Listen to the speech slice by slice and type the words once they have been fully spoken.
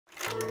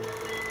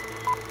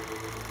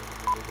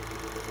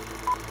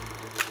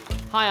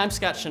Hi, I'm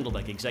Scott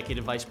Schindelbeck,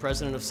 Executive Vice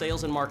President of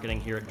Sales and Marketing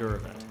here at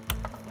DuraVent.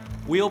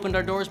 We opened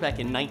our doors back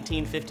in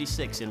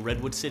 1956 in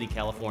Redwood City,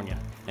 California,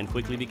 and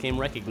quickly became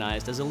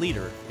recognized as a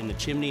leader in the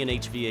chimney and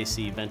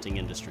HVAC venting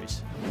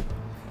industries.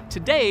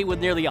 Today,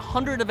 with nearly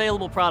 100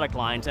 available product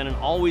lines and an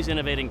always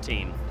innovating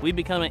team, we've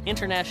become an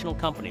international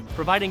company,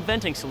 providing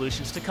venting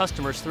solutions to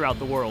customers throughout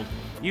the world,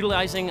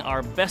 utilizing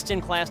our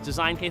best-in-class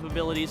design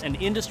capabilities and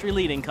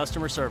industry-leading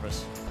customer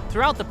service.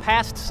 Throughout the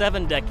past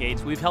 7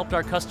 decades, we've helped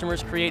our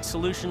customers create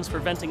solutions for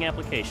venting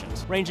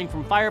applications, ranging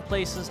from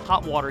fireplaces,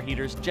 hot water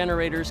heaters,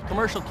 generators,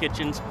 commercial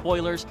kitchens,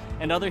 boilers,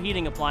 and other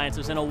heating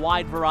appliances in a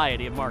wide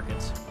variety of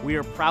markets. We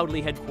are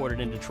proudly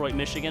headquartered in Detroit,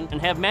 Michigan, and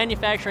have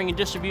manufacturing and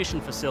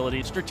distribution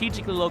facilities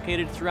strategically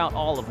located throughout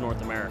all of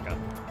North America.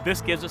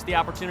 This gives us the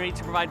opportunity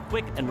to provide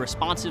quick and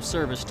responsive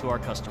service to our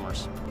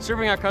customers.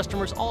 Serving our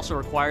customers also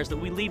requires that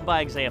we lead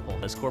by example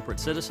as corporate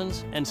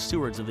citizens and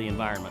stewards of the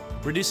environment.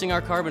 Reducing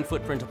our carbon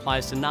footprint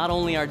applies to not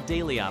only our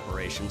daily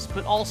operations,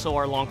 but also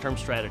our long-term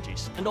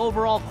strategies and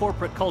overall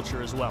corporate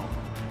culture as well.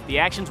 The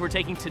actions we're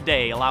taking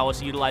today allow us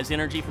to utilize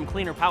energy from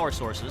cleaner power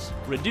sources,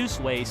 reduce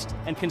waste,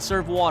 and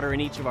conserve water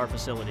in each of our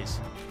facilities.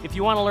 If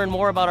you want to learn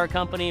more about our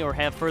company or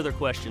have further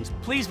questions,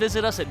 please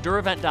visit us at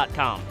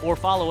duravent.com or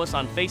follow us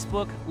on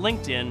Facebook,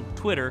 LinkedIn,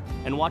 Twitter,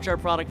 and watch our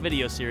product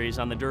video series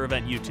on the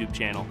DuraVent YouTube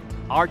channel.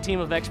 Our team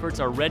of experts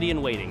are ready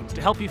and waiting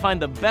to help you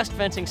find the best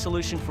venting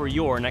solution for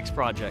your next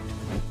project.